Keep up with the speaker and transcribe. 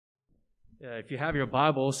If you have your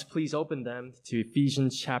Bibles, please open them to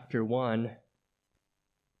Ephesians chapter 1,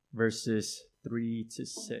 verses 3 to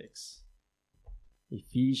 6.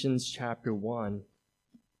 Ephesians chapter 1,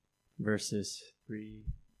 verses 3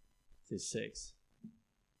 to 6.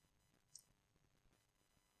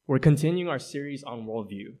 We're continuing our series on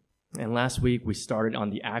worldview. And last week we started on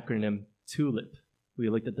the acronym TULIP. We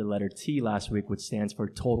looked at the letter T last week, which stands for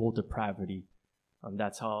total depravity.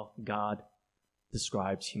 That's how God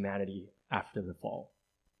describes humanity after the fall.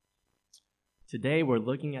 Today we're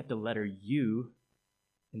looking at the letter U,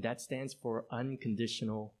 and that stands for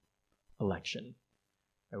unconditional election.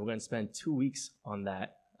 And we're going to spend 2 weeks on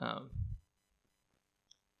that.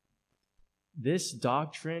 This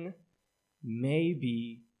doctrine may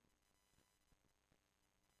be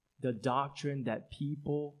the doctrine that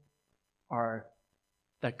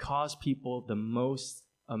cause people the most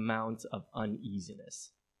amount of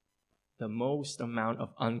uneasiness, the most amount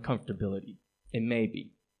of uncomfortability. It may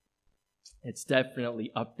be. It's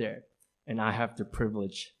definitely up there, and I have the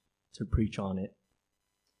privilege to preach on it.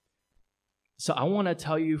 So I want to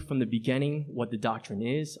tell you from the beginning what the doctrine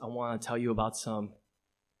is. I want to tell you about some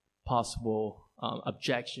possible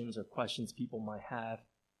objections or questions people might have.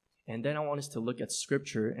 And then I want us to look at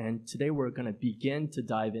Scripture. And today we're going to begin to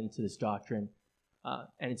dive into this doctrine.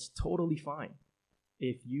 And it's totally fine.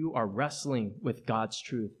 If you are wrestling with God's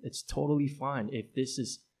truth, it's totally fine. If this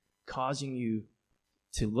is causing you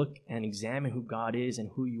to look and examine who God is and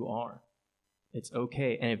who you are, it's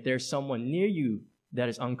okay. And if there's someone near you that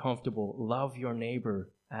is uncomfortable, love your neighbor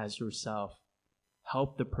as yourself.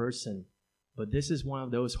 Help the person. But this is one of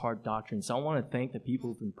those hard doctrines. So I want to thank the people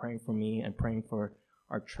who've been praying for me and praying for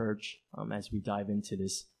our church as we dive into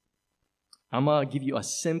this. I'm going to give you a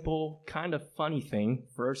simple, kind of funny thing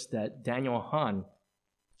first that Daniel Hahn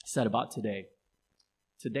said about today.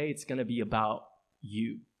 Today it's going to be about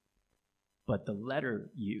you, but the letter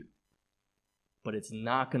U. But it's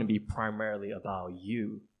not going to be primarily about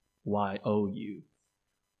you, Y-O-U.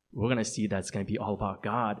 We're going to see that it's going to be all about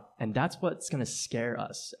God, and that's what's going to scare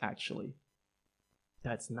us, actually.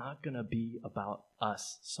 That's not going to be about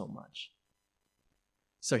us so much.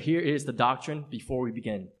 So here is the doctrine before we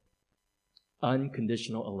begin.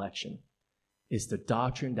 Unconditional election is the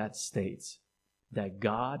doctrine that states that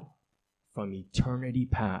God, from eternity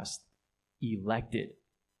past, elected,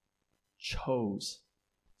 chose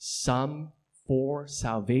some for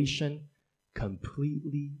salvation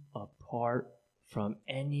completely apart from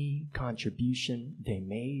any contribution they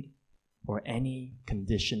made or any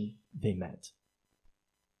condition they met.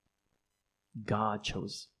 God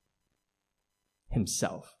chose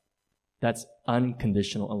himself. That's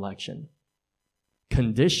unconditional election.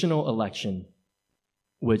 Conditional election,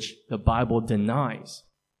 which the Bible denies,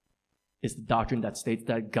 is the doctrine that states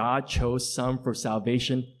that God chose some for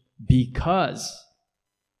salvation because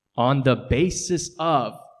on the basis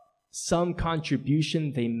of some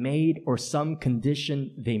contribution they made or some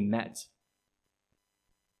condition they met.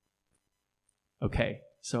 Okay,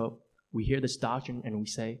 so we hear this doctrine and we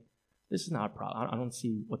say, this is not a problem. I don't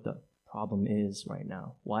see what the problem is right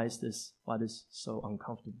now. Why is this so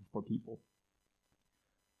uncomfortable for people?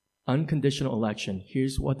 Unconditional election.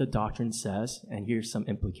 Here's what the doctrine says, and here's some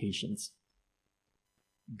implications.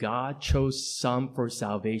 God chose some for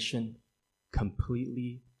salvation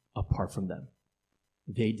completely apart from them.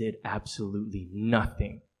 They did absolutely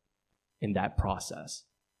nothing in that process.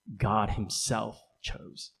 God himself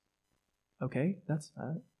chose. Okay,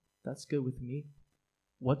 that's good with me.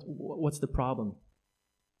 What's the problem?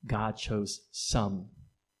 God chose some.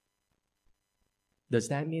 Does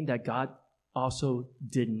that mean that God also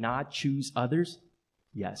did not choose others?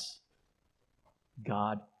 Yes.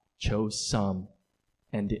 God chose some.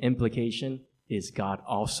 And the implication is God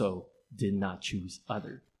also did not choose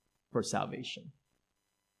others for salvation.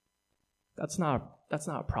 That's not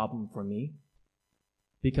a problem for me.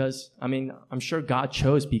 Because, I'm sure God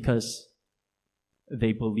chose because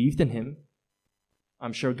they believed in him.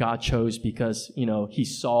 I'm sure God chose because, he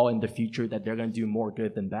saw in the future that they're going to do more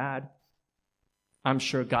good than bad. I'm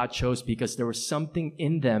sure God chose because there was something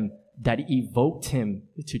in them that evoked him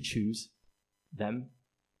to choose them.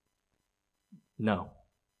 No.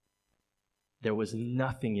 There was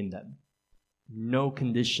nothing in them. No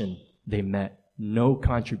condition they met. No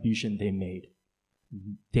contribution they made.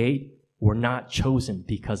 They were not chosen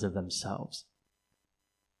because of themselves.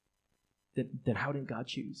 Then how did God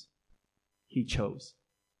choose? He chose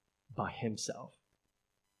by himself,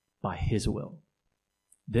 by his will.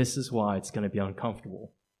 This is why it's going to be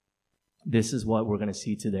uncomfortable. This is what we're going to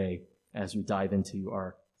see today as we dive into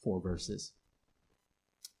our 4 verses.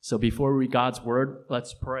 So before we read God's word,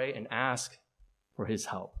 let's pray and ask for his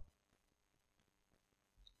help.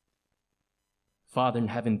 Father in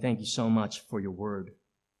heaven, thank you so much for your word.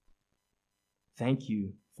 Thank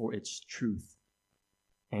you for its truth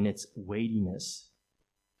and its weightiness,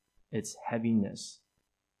 its heaviness.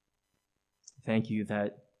 Thank you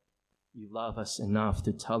that you love us enough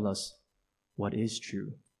to tell us what is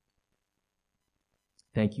true.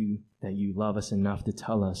 Thank you that you love us enough to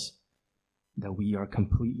tell us that we are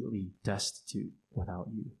completely destitute without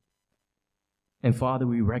you. And Father,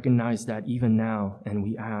 we recognize that even now, and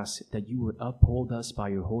we ask that you would uphold us by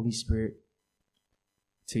your Holy Spirit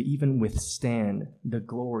to even withstand the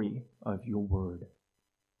glory of your word,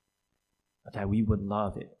 that we would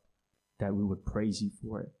love it, that we would praise you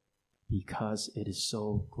for it, because it is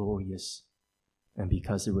so glorious and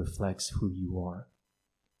because it reflects who you are.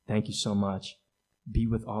 Thank you so much. Be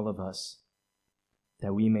with all of us,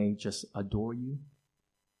 that we may just adore you,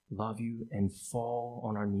 love you, and fall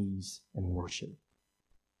on our knees and worship.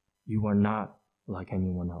 You are not like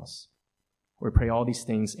anyone else. We pray all these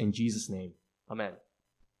things in Jesus' name. Amen.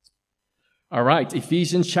 All right,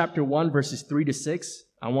 Ephesians chapter 1, verses 3 to 6.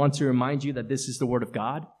 I want to remind you that this is the word of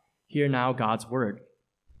God. Hear now God's word.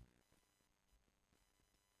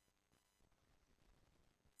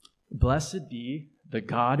 Blessed be the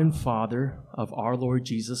God and Father of our Lord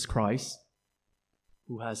Jesus Christ,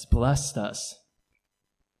 who has blessed us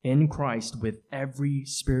in Christ with every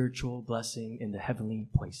spiritual blessing in the heavenly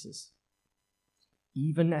places,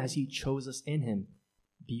 even as he chose us in him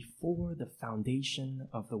before the foundation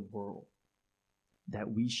of the world, that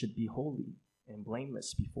we should be holy and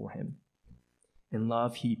blameless before him. In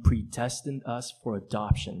love, he predestined us for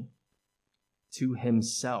adoption to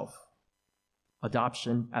himself,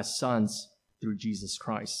 adoption as sons through Jesus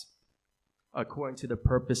Christ, according to the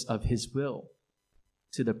purpose of his will,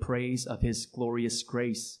 to the praise of his glorious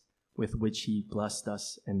grace with which he blessed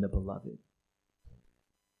us in the beloved.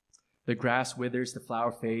 The grass withers, the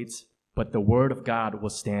flower fades, but the word of God will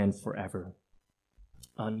stand forever.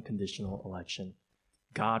 Unconditional election.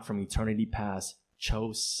 God from eternity past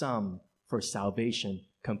chose some for salvation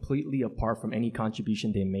completely apart from any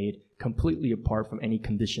contribution they made, completely apart from any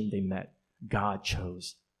condition they met. God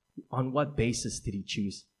chose. On what basis did he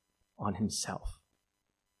choose? On himself.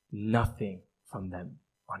 Nothing from them,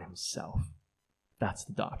 on himself. That's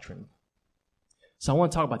the doctrine. So I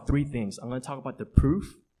want to talk about three things. I'm going to talk about the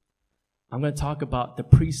proof. I'm going to talk about the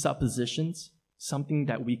presuppositions, something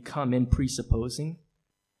that we come in presupposing.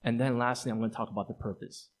 And then lastly, I'm going to talk about the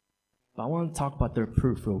purpose. But I want to talk about the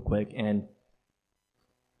proof real quick. And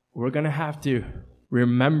we're going to have to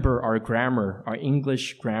remember our grammar, our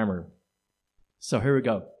English grammar. So here we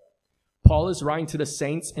go. Paul is writing to the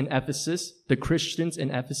saints in Ephesus, the Christians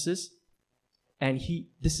in Ephesus. And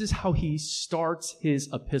this is how he starts his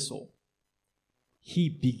epistle. He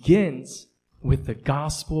begins with the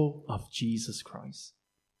gospel of Jesus Christ.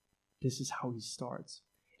 This is how he starts.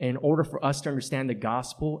 And in order for us to understand the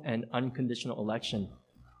gospel and unconditional election,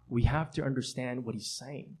 we have to understand what he's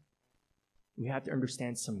saying. We have to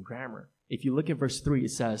understand some grammar. If you look at verse 3,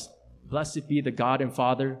 it says, "Blessed be the God and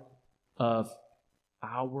Father of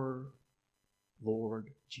our Lord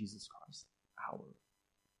Jesus Christ." Our.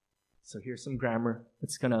 So here's some grammar.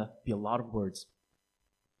 It's going to be a lot of words.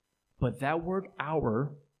 But that word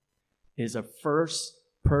our is a first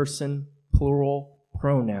person plural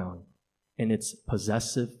pronoun in its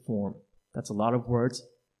possessive form. That's a lot of words.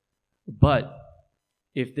 But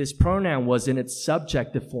if this pronoun was in its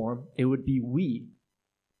subjective form, it would be we.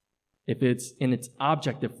 If it's in its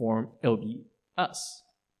objective form, it'll be us.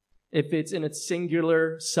 If it's in its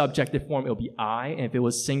singular subjective form, it'll be I. And if it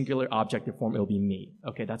was singular objective form, it'll be me.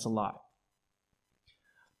 Okay, that's a lot.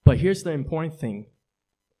 But here's the important thing.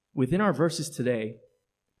 Within our verses today,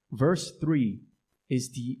 verse 3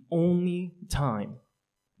 is the only time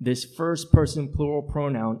this first person plural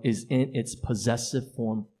pronoun is in its possessive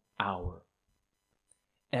form, our.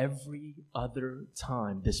 Every other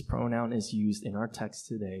time this pronoun is used in our text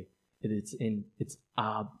today, it's in its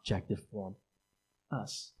objective form,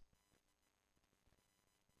 us.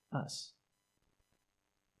 Us.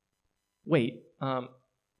 Wait,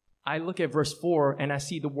 I look at verse 4 and I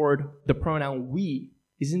see the pronoun we.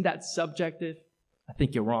 Isn't that subjective? I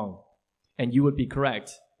think you're wrong. And you would be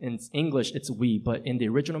correct. In English, it's we, but in the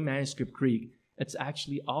original manuscript Greek, it's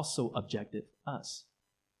actually also objective, us.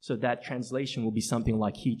 So that translation will be something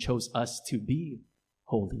like, he chose us to be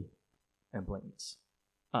holy and blameless.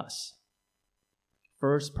 Us.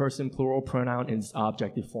 First person plural pronoun in its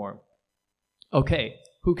objective form. Okay,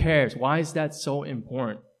 who cares? Why is that so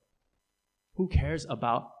important? Who cares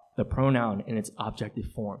about the pronoun in its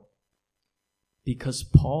objective form? Because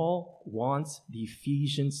Paul wants the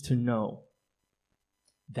Ephesians to know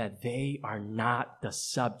that they are not the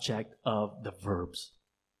subject of the verbs.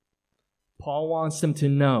 Paul wants them to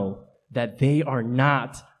know that they are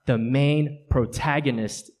not the main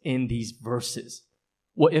protagonist in these verses.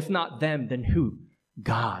 Well, if not them, then who?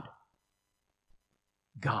 God.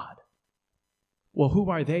 God. Well, who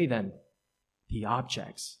are they then? The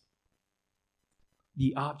objects.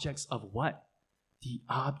 The objects of what? The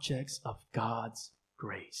objects of God's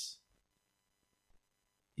grace.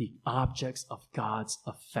 The objects of God's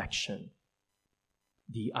affection.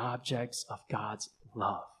 The objects of God's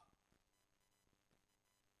love.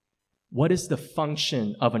 What is the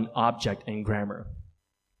function of an object in grammar?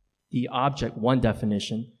 The object, one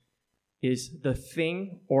definition, is the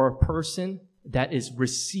thing or person that is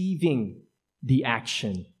receiving the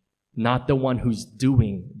action, not the one who's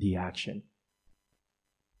doing the action.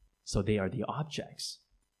 So they are the objects.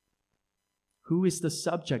 Who is the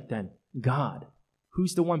subject then? God.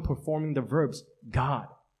 Who's the one performing the verbs? God.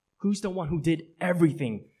 Who's the one who did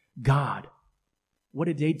everything? God. What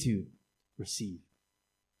did they do? Receive.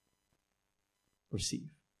 Receive.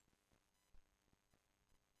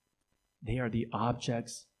 They are the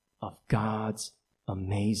objects of God's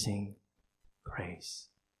amazing grace.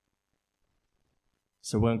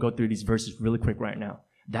 So we're going to go through these verses really quick right now.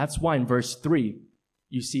 That's why in verse 3,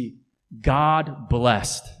 you see, God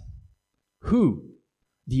blessed. Who?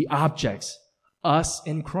 The objects. Us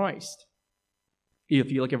in Christ.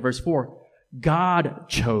 If you look at verse 4, God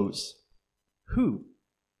chose. Who?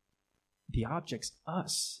 The objects.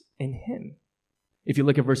 Us in Him. If you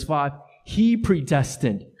look at verse 5, He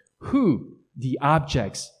predestined. Who? The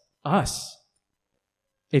objects. Us.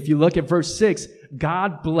 If you look at verse 6,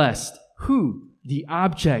 God blessed. Who? The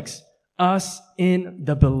objects. Us in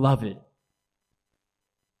the beloved.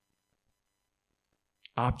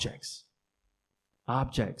 Objects.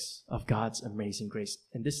 Objects of God's amazing grace.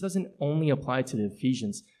 And this doesn't only apply to the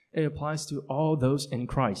Ephesians. It applies to all those in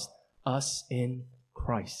Christ. Us in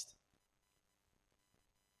Christ.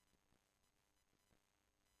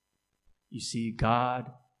 You see,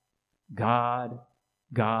 God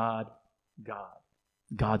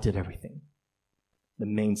did everything. The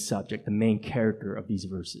main subject, the main character of these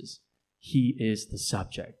verses. He is the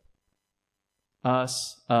subject.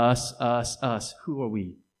 Us. Who are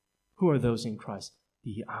we? Who are those in Christ?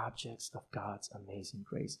 The objects of God's amazing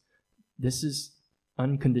grace. This is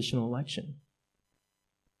unconditional election.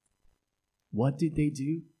 What did they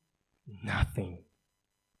do? Nothing.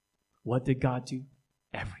 What did God do?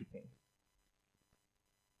 Everything.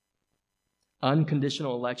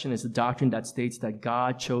 Unconditional election is a doctrine that states that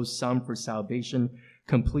God chose some for salvation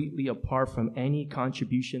completely apart from any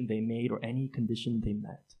contribution they made or any condition they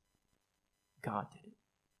met. God did it.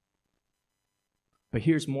 But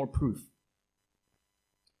here's more proof.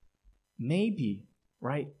 Maybe,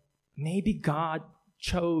 right? Maybe God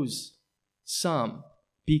chose some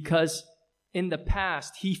because in the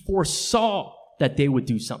past He foresaw that they would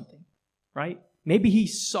do something, right? Maybe He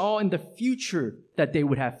saw in the future that they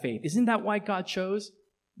would have faith. Isn't that why God chose?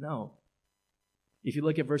 No. If you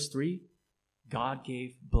look at verse 3, God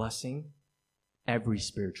gave blessing, every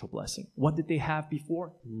spiritual blessing. What did they have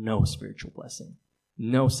before? No spiritual blessing.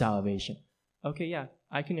 No salvation. Okay, yeah,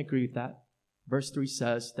 I can agree with that. Verse 3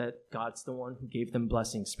 says that God's the one who gave them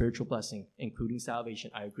blessing, spiritual blessing, including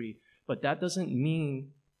salvation. I agree. But that doesn't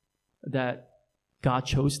mean that God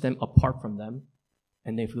chose them apart from them.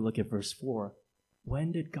 And if we look at verse 4,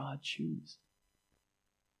 when did God choose?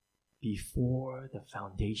 Before the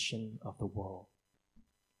foundation of the world.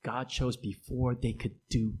 God chose before they could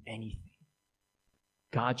do anything.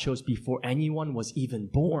 God chose before anyone was even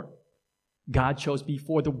born. God chose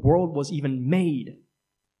before the world was even made.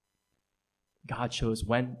 God chose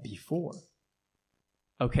when? Before.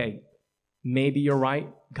 Okay, maybe you're right.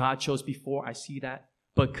 God chose before. I see that.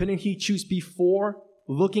 But couldn't He choose before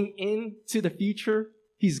looking into the future?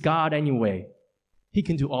 He's God anyway. He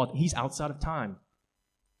can do all. He's outside of time.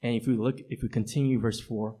 And if we continue verse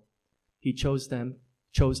 4, He chose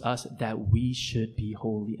us that we should be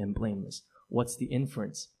holy and blameless. What's the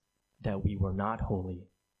inference? That we were not holy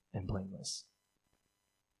and blameless.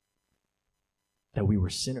 That we were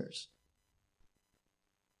sinners.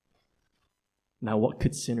 Now, what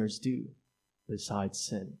could sinners do besides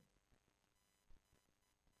sin?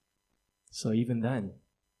 So even then,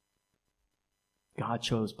 God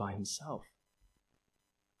chose by Himself.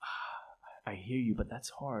 I hear you, but that's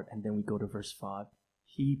hard. And then we go to verse 5.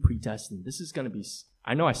 He predestined. This is going to be,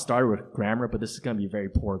 I know I started with grammar, but this is going to be very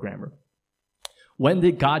poor grammar. When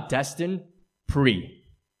did God destine? Pre.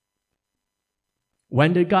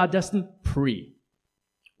 When did God destine? Pre.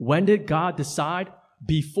 When did God decide?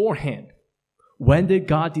 Beforehand. When did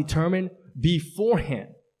God determine?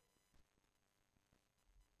 Beforehand.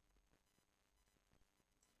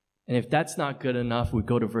 And if that's not good enough, we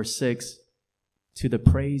go to verse 6, to the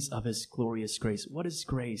praise of his glorious grace. What is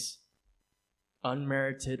grace?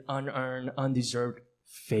 Unmerited, unearned, undeserved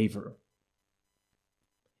favor.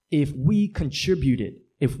 If we contributed,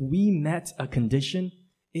 if we met a condition,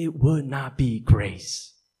 it would not be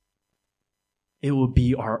grace. It would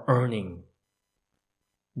be our earning.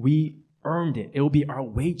 We earned it. It will be our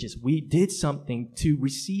wages. We did something to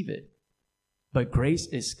receive it. But grace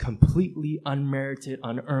is completely unmerited,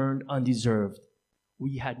 unearned, undeserved.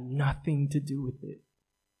 We had nothing to do with it.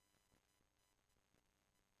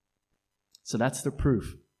 So that's the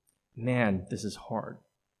proof. Man, this is hard.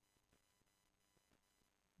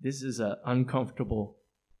 This is an uncomfortable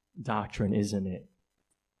doctrine, isn't it?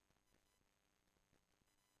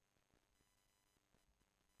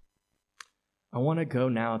 I want to go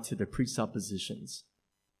now to the presuppositions.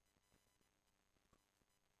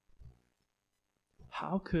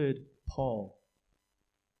 How could Paul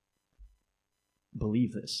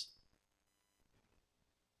believe this?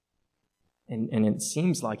 And it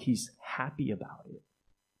seems like he's happy about it.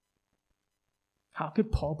 How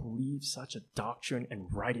could Paul believe such a doctrine and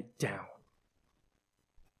write it down?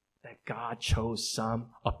 That God chose some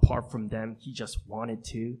apart from them, he just wanted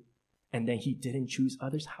to, and then he didn't choose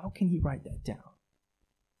others? How can he write that down?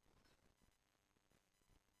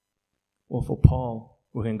 Well, for Paul,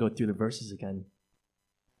 we're going to go through the verses again.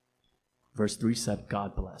 Verse 3 said,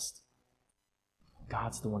 God blessed.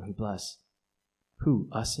 God's the one who blessed. Who?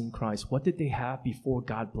 Us in Christ. What did they have before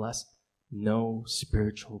God blessed? No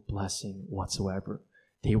spiritual blessing whatsoever.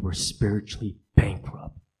 They were spiritually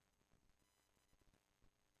bankrupt.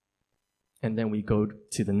 And then we go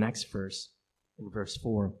to the next verse, in verse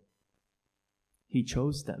 4. He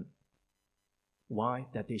chose them. Why?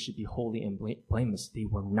 That they should be holy and blameless. They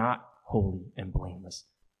were not holy and blameless.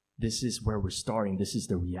 This is where we're starting. This is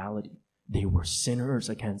the reality. They were sinners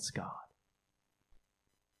against God.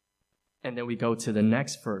 And then we go to the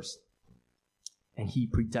next verse. And he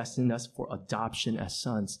predestined us for adoption as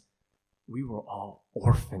sons. We were all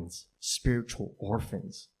orphans, spiritual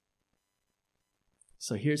orphans.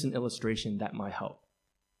 So here's an illustration that might help.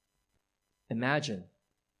 Imagine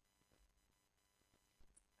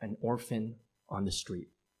an orphan on the street,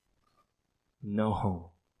 no home,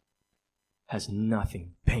 has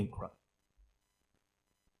nothing, bankrupt,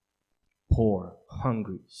 poor,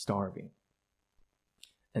 hungry, starving.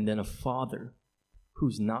 And then a father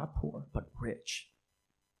who's not poor but rich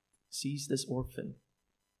sees this orphan,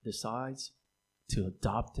 decides to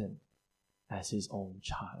adopt him as his own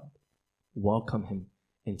child, welcome him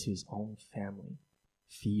into his own family,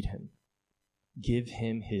 feed him, give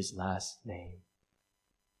him his last name.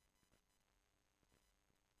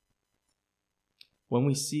 When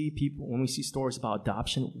we see stories about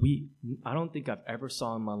adoption, I don't think I've ever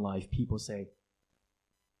saw in my life people say,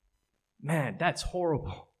 man, that's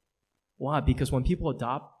horrible. Why? Because when people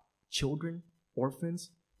adopt children,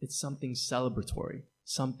 orphans, it's something celebratory,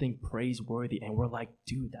 something praiseworthy, and we're like,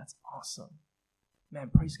 dude, that's awesome.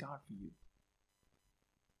 Man, praise God for you.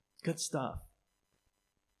 Good stuff.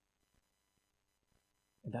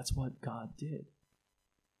 And that's what God did.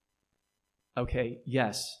 Okay,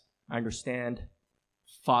 yes, I understand.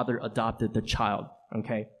 Father adopted the child,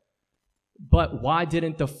 okay? But why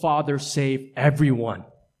didn't the father save everyone?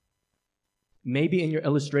 Maybe in your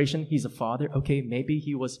illustration, he's a father. Okay, maybe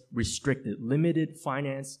he was restricted, limited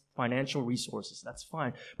financial resources. That's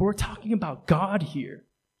fine. But we're talking about God here.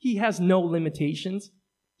 He has no limitations.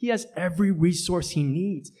 He has every resource he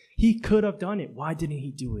needs. He could have done it. Why didn't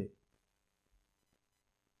he do it?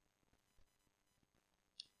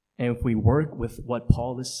 And if we work with what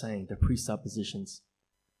Paul is saying, the presuppositions,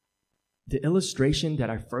 the illustration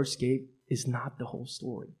that I first gave is not the whole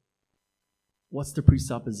story. What's the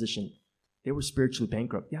presupposition? They were spiritually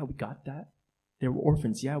bankrupt. Yeah, we got that. They were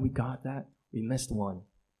orphans. Yeah, we got that. We missed one.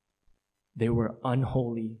 They were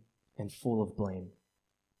unholy and full of blame.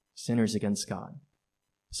 Sinners against God.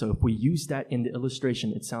 So if we use that in the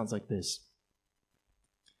illustration, it sounds like this.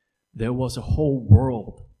 There was a whole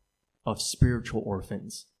world of spiritual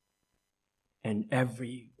orphans. And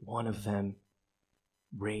every one of them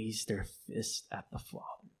raised their fist at the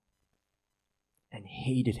Father and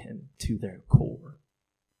hated him to their core.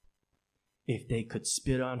 If they could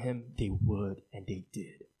spit on him, they would, and they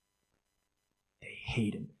did. They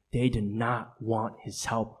hate him. They did not want his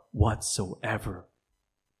help whatsoever.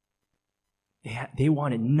 They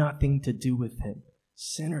wanted nothing to do with him.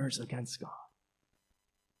 Sinners against God.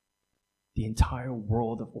 The entire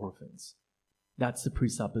world of orphans. That's the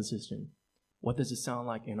presupposition. What does it sound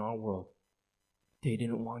like in our world? They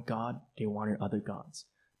didn't want God, they wanted other gods.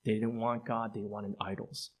 They didn't want God, they wanted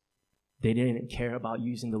idols. They didn't care about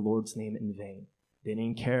using the Lord's name in vain. They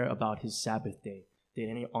didn't care about his Sabbath day. They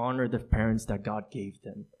didn't honor the parents that God gave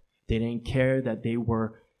them. They didn't care that they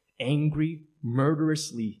were angry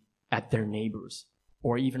murderously at their neighbors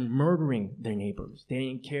or even murdering their neighbors. They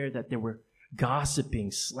didn't care that they were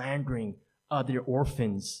gossiping, slandering other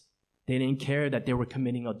orphans. They didn't care that they were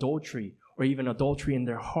committing adultery or even adultery in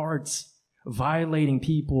their hearts, violating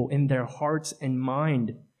people in their hearts and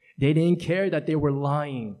mind. They didn't care that they were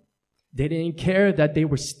lying. They didn't care that they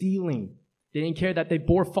were stealing. They didn't care that they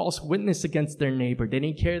bore false witness against their neighbor. They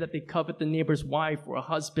didn't care that they covet the neighbor's wife or a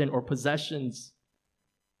husband or possessions.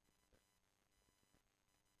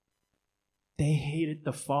 They hated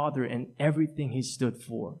the Father and everything he stood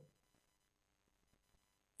for.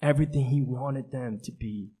 Everything he wanted them to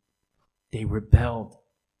be. They rebelled.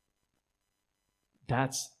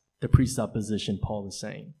 That's the presupposition Paul is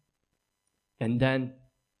saying. And then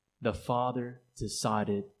the Father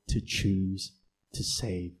decided to choose to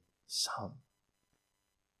save some.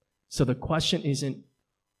 So the question isn't,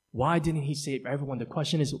 why didn't he save everyone? The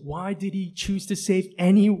question is, why did he choose to save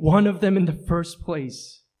any one of them in the first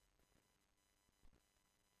place?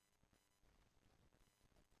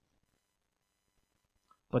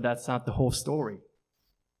 But that's not the whole story.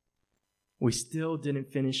 We still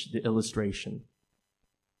didn't finish the illustration.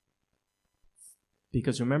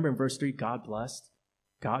 Because remember in verse 3, God blessed.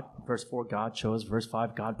 God, verse 4, God chose. Verse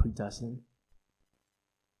 5, God predestined.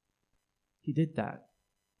 He did that.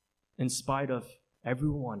 In spite of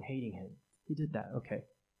everyone hating him. He did that, okay.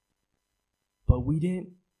 But we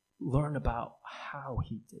didn't learn about how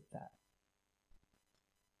he did that.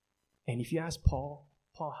 And if you ask Paul,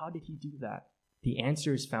 how did he do that? The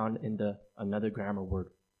answer is found in another grammar word,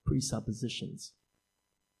 presuppositions,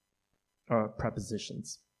 or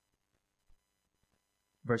prepositions.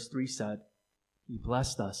 Verse 3 said, he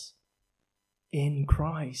blessed us in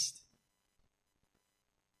Christ.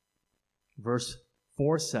 Verse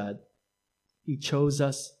 4 said, he chose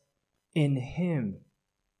us in him.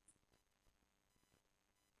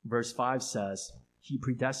 Verse 5 says, he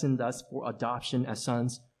predestined us for adoption as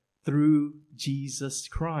sons through Jesus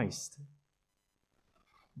Christ.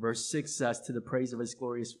 Verse 6 says, to the praise of his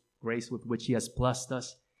glorious grace with which he has blessed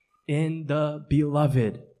us in the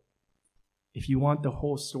beloved. If you want the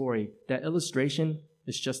whole story, that illustration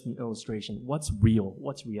is just an illustration. What's real?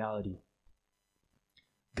 What's reality?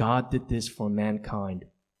 God did this for mankind.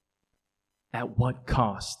 At what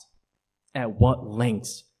cost? At what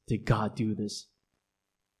lengths did God do this?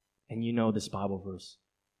 And you know this Bible verse.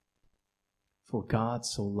 For God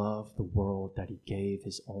so loved the world that he gave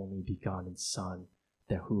his only begotten Son,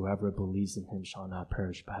 that whoever believes in him shall not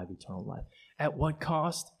perish but have eternal life. At what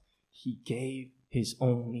cost? He gave his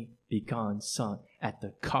only begotten Son. At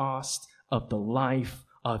the cost of the life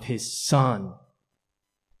of his Son,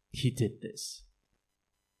 he did this.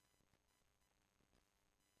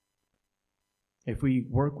 If we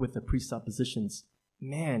work with the presuppositions,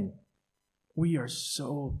 man, we are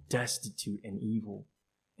so destitute and evil,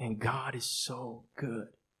 and God is so good.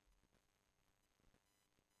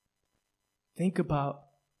 Think about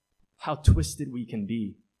how twisted we can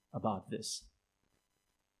be about this.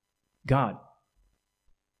 God,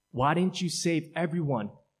 why didn't you save everyone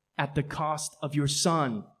at the cost of your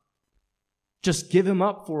Son? Just give him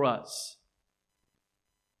up for us.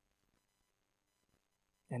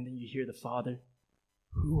 And then you hear the Father,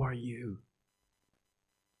 who are you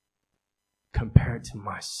compared to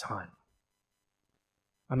my Son?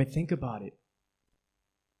 I mean, think about it.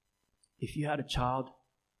 If you had a child,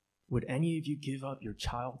 would any of you give up your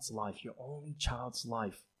child's life, your only child's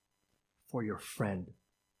life, for your friend?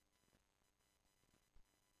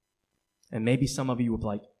 And maybe some of you would be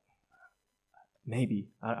like, maybe.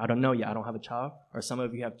 I don't know yet. I don't have a child. Or some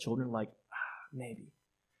of you have children like, maybe.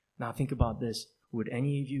 Now think about this. Would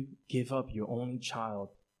any of you give up your only child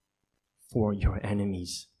for your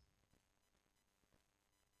enemies?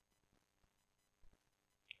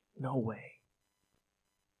 No way.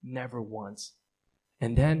 Never once.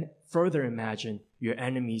 And then further imagine your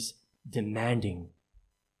enemies demanding,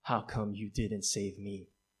 how come you didn't save me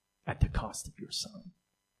at the cost of your Son?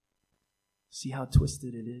 See how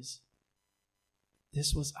twisted it is?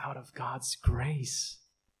 This was out of God's grace.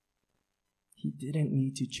 He didn't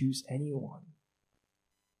need to choose anyone.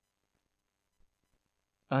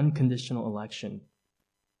 Unconditional election.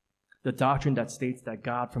 The doctrine that states that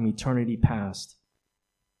God from eternity past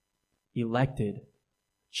elected,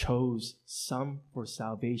 chose some for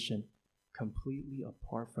salvation completely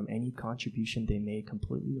apart from any contribution they made,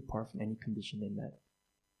 completely apart from any condition they met.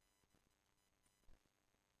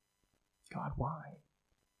 God, why?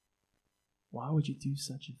 Why would you do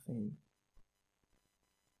such a thing?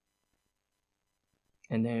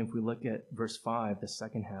 And then if we look at verse 5, the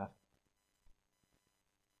second half,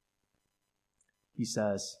 he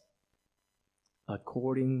says,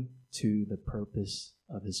 according to the purpose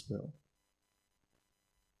of his will.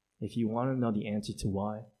 If you want to know the answer to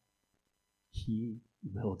why, he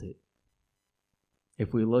willed it.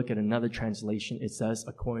 If we look at another translation, it says,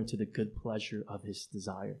 according to the good pleasure of his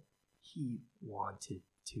desire. He wanted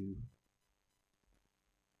to.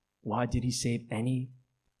 Why did he save any?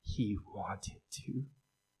 He wanted to.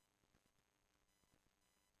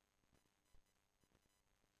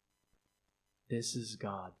 This is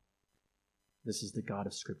God. This is the God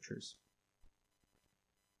of Scriptures.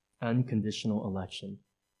 Unconditional election.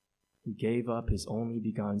 He gave up his only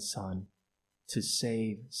begotten Son to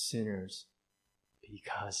save sinners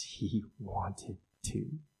because he wanted to.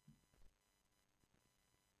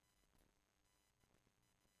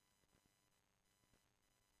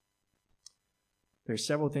 There's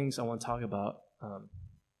several things I want to talk about,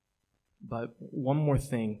 but one more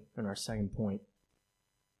thing in our second point.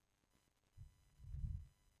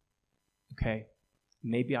 Okay,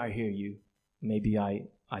 maybe I hear you. Maybe I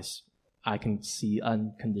can see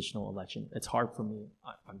unconditional election. It's hard for me.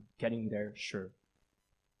 I'm getting there, sure.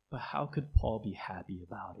 But how could Paul be happy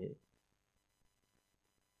about it?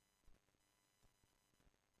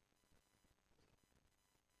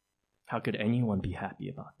 How could anyone be happy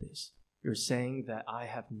about this? You're saying that I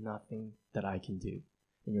have nothing that I can do.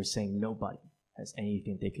 And you're saying nobody has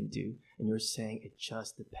anything they can do. And you're saying it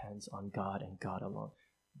just depends on God and God alone.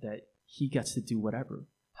 That he gets to do whatever.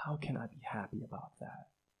 How can I be happy about that?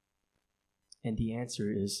 And the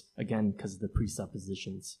answer is, again, because of the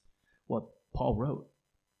presuppositions, what Paul wrote.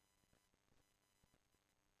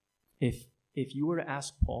 If you were to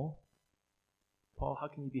ask Paul, how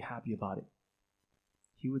can you be happy about it?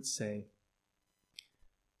 He would say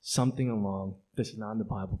something along, this is not in the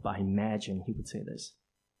Bible, but I imagine he would say this.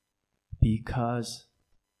 Because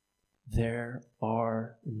there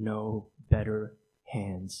are no better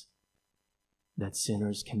hands that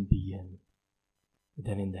sinners can be in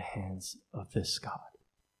than in the hands of this God.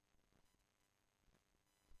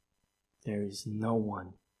 There is no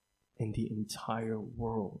one in the entire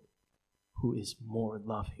world who is more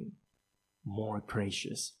loving, more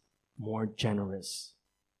gracious, more generous,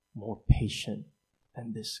 more patient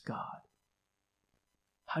than this God.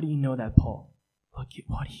 How do you know that, Paul? Look at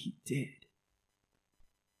what he did.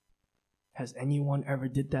 Has anyone ever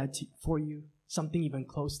did that for you? Something even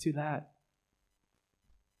close to that?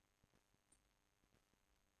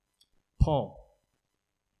 Paul,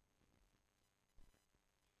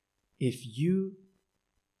 if you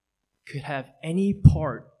could have any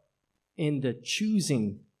part in the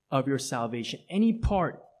choosing of your salvation, any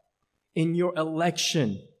part in your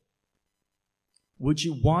election, would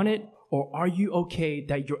you want it, or are you okay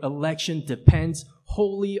that your election depends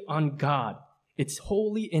wholly on God? It's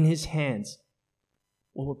wholly in his hands.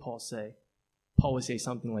 What would Paul say? Paul would say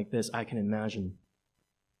something like this, I can imagine.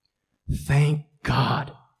 Thank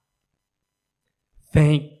God.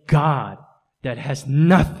 Thank God that has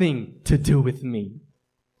nothing to do with me.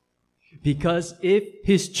 Because if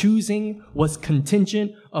his choosing was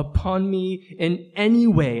contingent upon me in any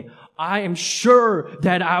way, I am sure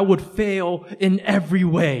that I would fail in every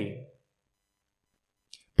way.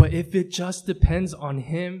 But if it just depends on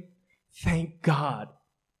him, thank God.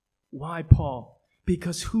 Why, Paul?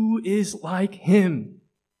 Because who is like him?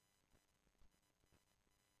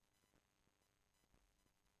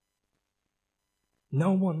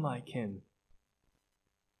 No one like him.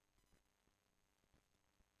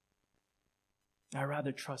 I'd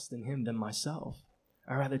rather trust in him than myself.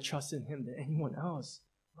 I'd rather trust in him than anyone else.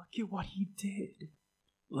 Look at what he did.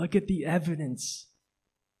 Look at the evidence.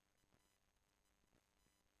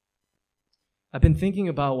 I've been thinking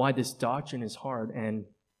about why this doctrine is hard, and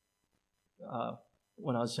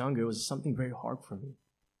when I was younger, it was something very hard for me.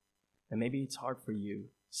 And maybe it's hard for you,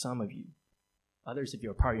 some of you. Others of you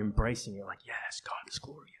are probably embracing it. You're like, yes, God is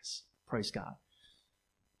glorious. Praise God.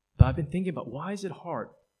 But I've been thinking about why is it hard?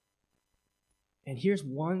 And here's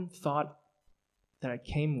one thought that I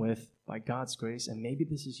came with by God's grace, and maybe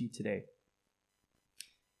this is you today.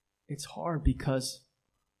 It's hard because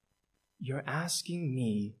you're asking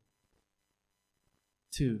me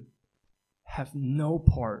to have no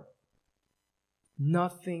part,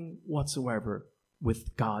 nothing whatsoever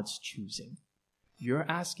with God's choosing. You're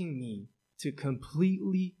asking me to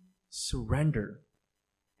completely surrender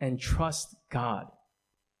and trust God.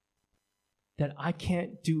 That I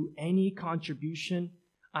can't do any contribution,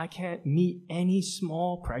 I can't meet any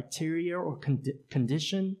small criteria or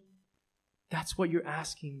condition. That's what you're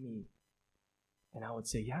asking me. And I would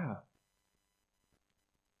say, yeah.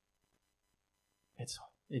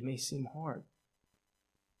 It may seem hard.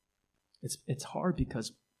 It's hard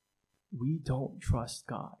because we don't trust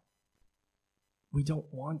God. We don't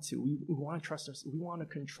want to. We want to trust us. We want to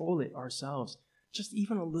control it ourselves, just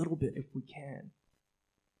even a little bit if we can.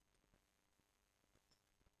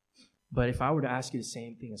 But if I were to ask you the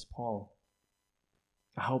same thing as Paul,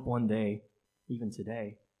 I hope one day, even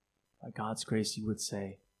today, by God's grace, you would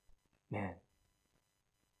say, man,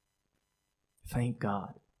 thank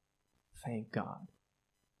God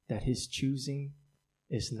that his choosing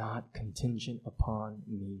is not contingent upon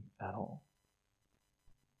me at all.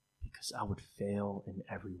 Because I would fail in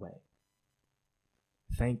every way.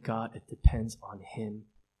 Thank God it depends on him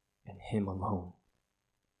and him alone.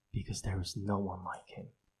 Because there is no one like him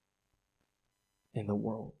in the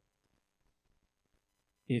world.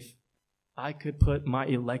 If I could put my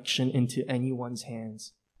election into anyone's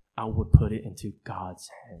hands, I would put it into God's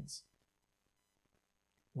hands.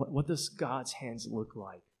 What does God's hands look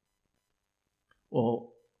like?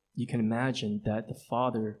 Well, you can imagine that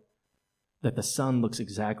the Son looks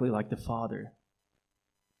exactly like the Father.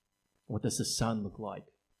 What does the Son look like?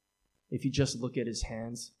 If you just look at his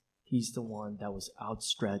hands, he's the one that was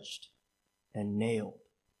outstretched and nailed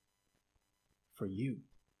for you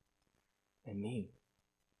and me.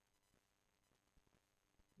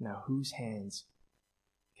 Now, whose hands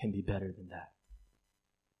can be better than that?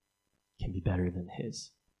 Can be better than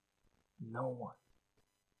his? No one.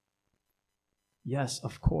 Yes,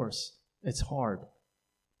 of course, it's hard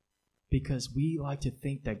because we like to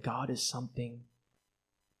think that God is something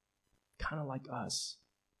kind of like us,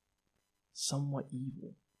 somewhat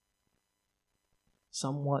evil,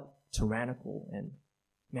 somewhat tyrannical, and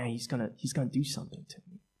man, he's gonna do something to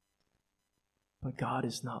me. But God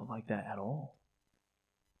is not like that at all.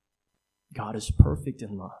 God is perfect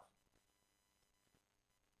in love.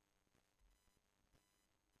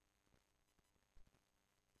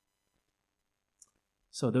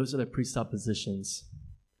 So those are the presuppositions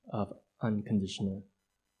of unconditional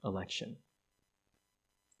election.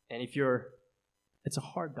 And it's a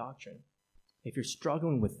hard doctrine. If you're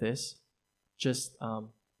struggling with this, just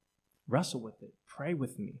wrestle with it. Pray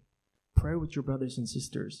with me. Pray with your brothers and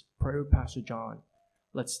sisters. Pray with Pastor John.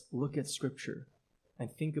 Let's look at Scripture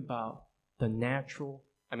and think about the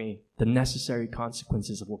necessary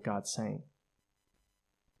consequences of what God's saying.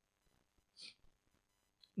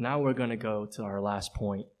 Now we're going to go to our last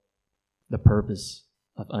point, the purpose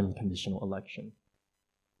of unconditional election.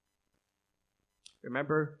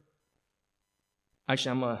 Remember,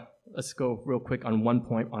 actually, let's go real quick on one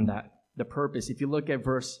point on that. The purpose, if you look at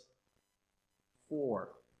verse 4,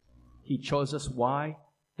 he chose us. Why?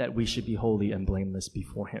 That we should be holy and blameless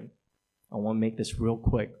before him. I want to make this real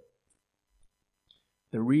quick.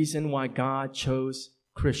 The reason why God chose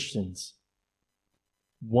Christians,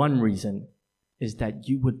 one reason, is that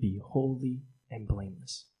you would be holy and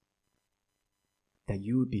blameless. That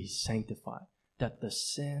you would be sanctified. That the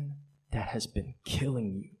sin that has been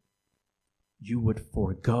killing you, you would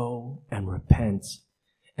forego and repent.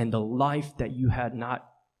 And the life that you had not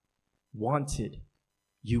wanted,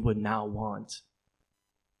 you would now want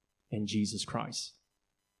in Jesus Christ.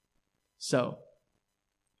 So,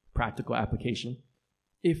 practical application.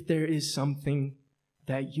 If there is something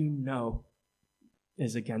that you know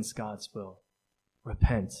is against God's will,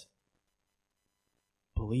 repent.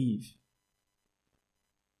 Believe.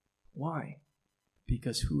 Why?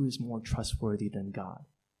 Because who is more trustworthy than God?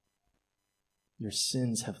 Your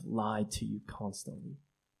sins have lied to you constantly.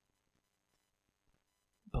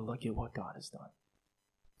 But look at what God has done.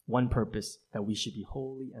 One purpose, that we should be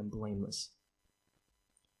holy and blameless.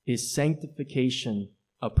 Is sanctification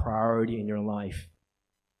a priority in your life?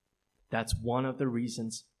 That's one of the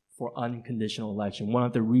reasons for unconditional election. One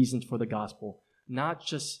of the reasons for the gospel. Not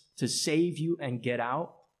just to save you and get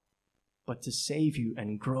out, but to save you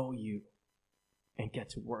and grow you and get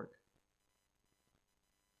to work.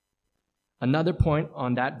 Another point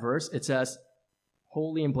on that verse, it says,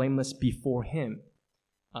 holy and blameless before him.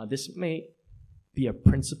 This may be a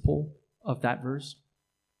principle of that verse,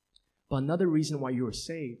 but another reason why you are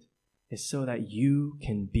saved is so that you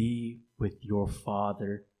can be with your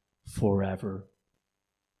Father forever.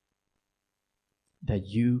 That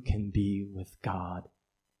you can be with God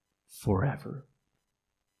forever.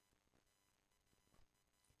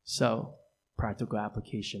 So, practical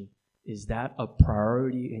application. Is that a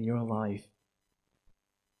priority in your life?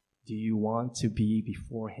 Do you want to be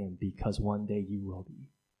before him? Because one day you will be.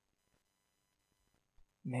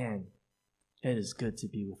 Man, it is good to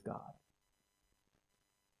be with God.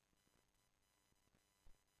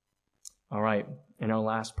 All right, and our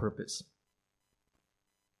last purpose.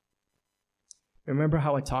 Remember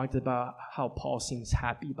how I talked about how Paul seems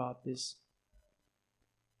happy about this?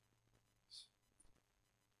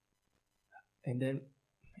 And then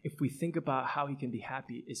if we think about how he can be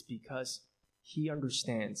happy, it's because he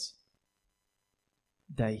understands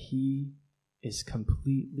that he is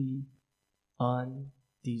completely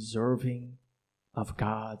undeserving of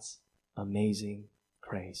God's amazing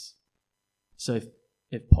grace. So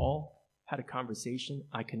if Paul had a conversation,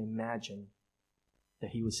 I can imagine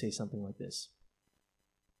that he would say something like this.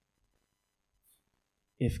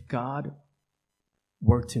 If God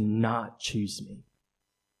were to not choose me,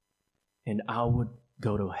 and I would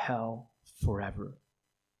go to hell forever,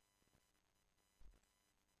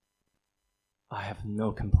 I have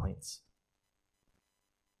no complaints,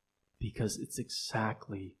 because it's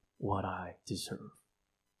exactly what I deserve.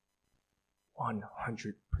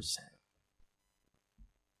 100%.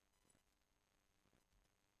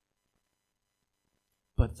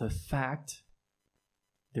 But the fact,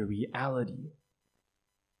 the reality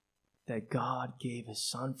that God gave his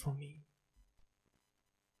son for me,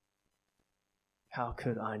 how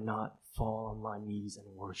could I not fall on my knees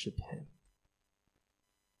and worship him?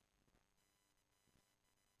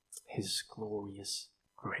 His glorious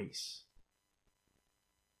grace.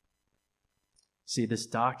 See, this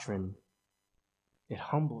doctrine, it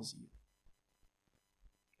humbles you.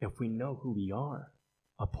 If we know who we are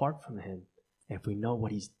apart from him, if we know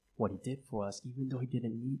what he did for us, even though he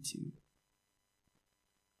didn't need to.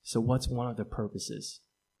 So what's one of the purposes?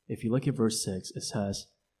 If you look at verse 6, it says,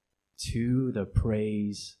 to the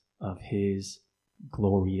praise of his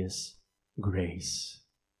glorious grace.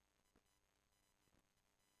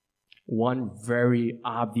 One very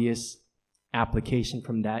obvious application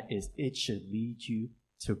from that is it should lead you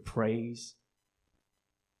to praise.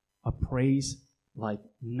 A praise like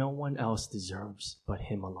no one else deserves but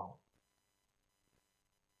him alone.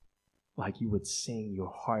 Like you would sing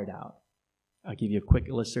your heart out. I'll give you a quick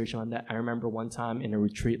illustration on that. I remember one time in a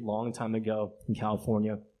retreat long time ago in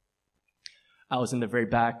California, I was in the very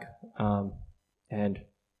back, and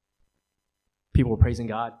people were praising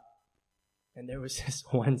God. And there was this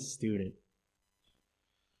one student.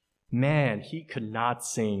 Man, he could not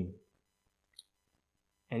sing.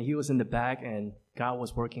 And he was in the back, and God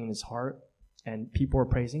was working in his heart, and people were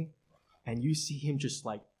praising. And you see him just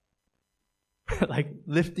like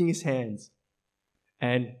lifting his hands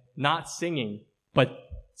and not singing, but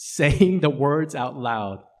saying the words out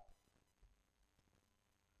loud.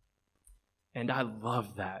 And I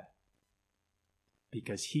love that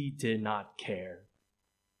because he did not care.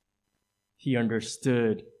 He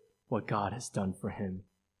understood what God has done for him.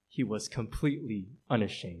 He was completely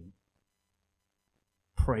unashamed,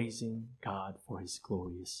 praising God for his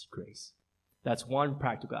glorious grace. That's one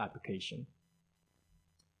practical application.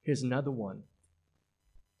 Here's another one.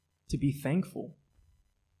 To be thankful.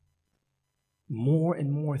 More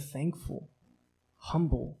and more thankful,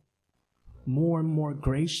 humble, more and more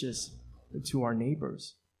gracious to our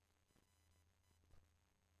neighbors.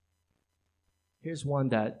 Here's one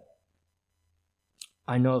that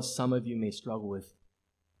I know some of you may struggle with.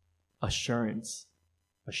 Assurance.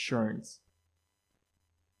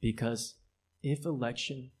 Because if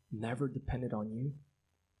election never depended on you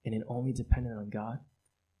and it only depended on God,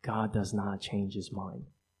 God does not change his mind.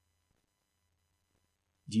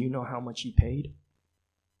 Do you know how much he paid?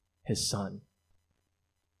 His son.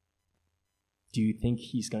 Do you think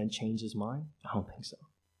he's going to change his mind? I don't think so.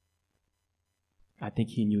 I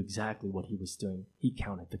think he knew exactly what he was doing. He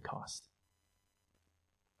counted the cost.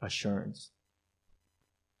 Assurance.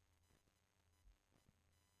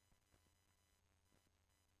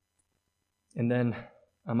 And then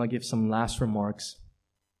I'm going to give some last remarks.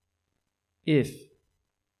 If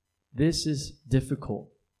this is difficult,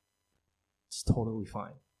 it's totally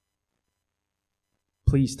fine.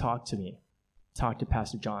 Please talk to me. Talk to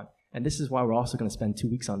Pastor John. And this is why we're also going to spend 2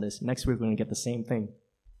 weeks on this. Next week, we're going to get the same thing,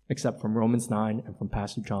 except from Romans 9 and from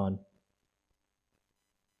Pastor John.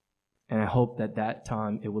 And I hope that that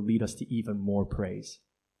time it will lead us to even more praise.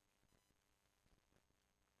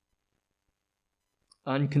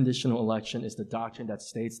 Unconditional election is the doctrine that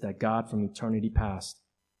states that God from eternity past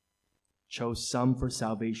chose some for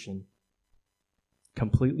salvation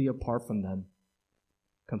completely apart from them,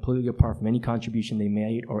 completely apart from any contribution they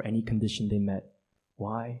made or any condition they met.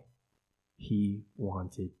 Why? He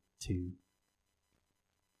wanted to.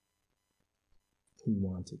 He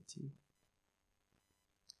wanted to.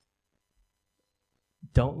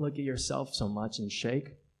 Don't look at yourself so much and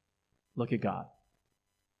shake. Look at God.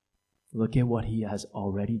 Look at what he has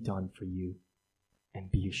already done for you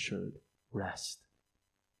and be assured. Rest.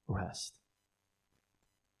 Rest.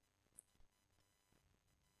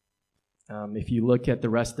 If you look at the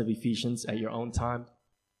rest of Ephesians at your own time,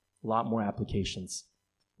 a lot more applications,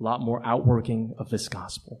 a lot more outworking of this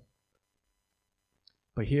gospel.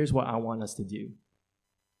 But here's what I want us to do.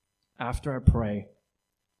 After I pray,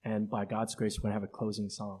 and by God's grace, we're going to have a closing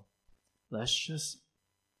song. Let's just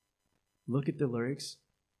look at the lyrics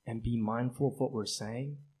and be mindful of what we're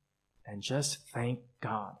saying and just thank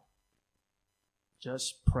God.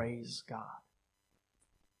 Just praise God.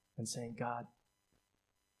 And saying, God,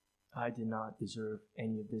 I did not deserve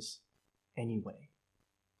any of this anyway.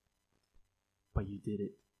 But you did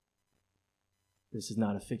it. This is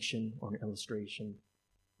not a fiction or an illustration.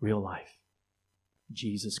 Real life.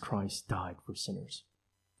 Jesus Christ died for sinners.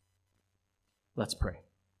 Let's pray.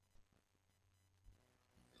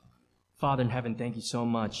 Father in heaven, thank you so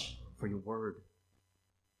much for your word.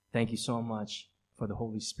 Thank you so much for the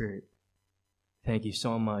Holy Spirit. Thank you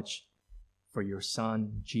so much for your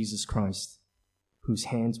Son, Jesus Christ, whose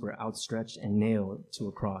hands were outstretched and nailed to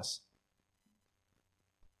a cross.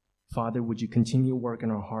 Father, would you continue to work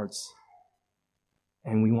in our hearts?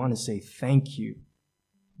 And we want to say thank you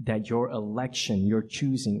that your election, your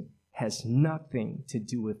choosing, has nothing to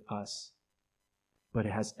do with us, but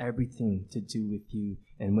it has everything to do with you.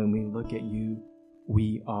 And when we look at you,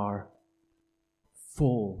 we are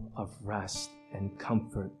full of rest and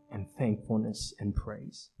comfort and thankfulness and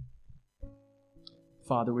praise.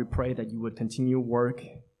 Father, we pray that you would continue work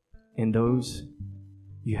in those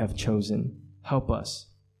you have chosen. Help us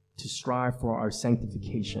to strive for our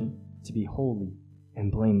sanctification, to be holy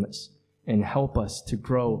and blameless, and help us to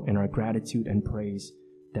grow in our gratitude and praise,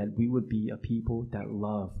 that we would be a people that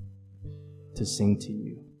love to sing to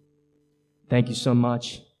you. Thank you so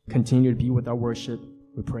much. Continue to be with our worship.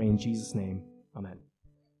 We pray in Jesus' name. Amen.